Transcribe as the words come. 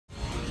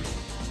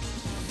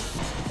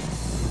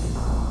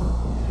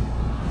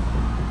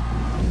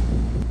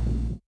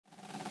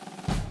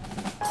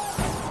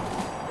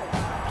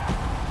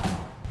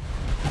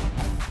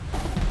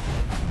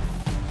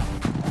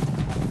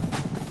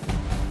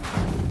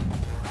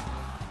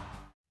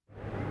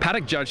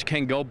Paddock judge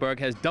Ken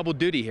Goldberg has double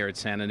duty here at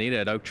Santa Anita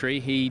at Oak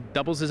Tree. He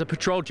doubles as a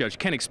patrol judge.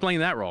 Ken,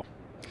 explain that role.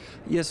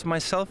 Yes,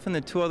 myself and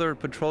the two other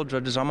patrol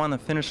judges, I'm on the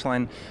finish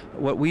line.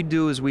 What we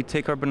do is we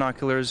take our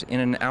binoculars,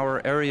 and in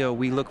our area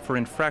we look for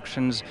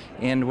infractions,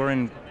 and we're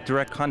in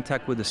direct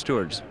contact with the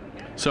stewards.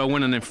 So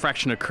when an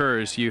infraction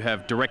occurs, you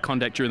have direct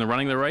contact during the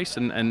running of the race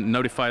and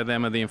notify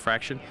them of the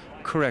infraction?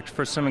 Correct.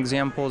 For some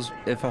examples,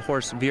 if a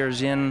horse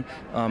veers in,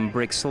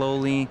 brakes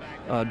slowly,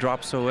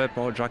 drops a whip,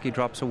 or a jockey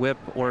drops a whip,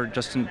 or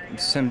just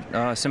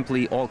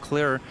simply all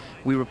clear,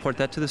 we report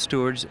that to the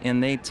stewards,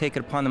 and they take it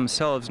upon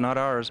themselves, not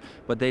ours,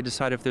 but they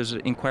decide if there's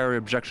an inquiry or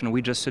objection.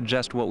 We just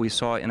suggest what we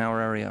saw in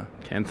our area.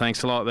 Ken,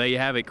 thanks a lot. There you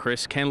have it,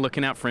 Chris. Ken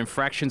looking out for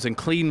infractions and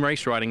clean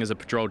race riding as a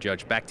patrol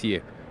judge. Back to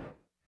you.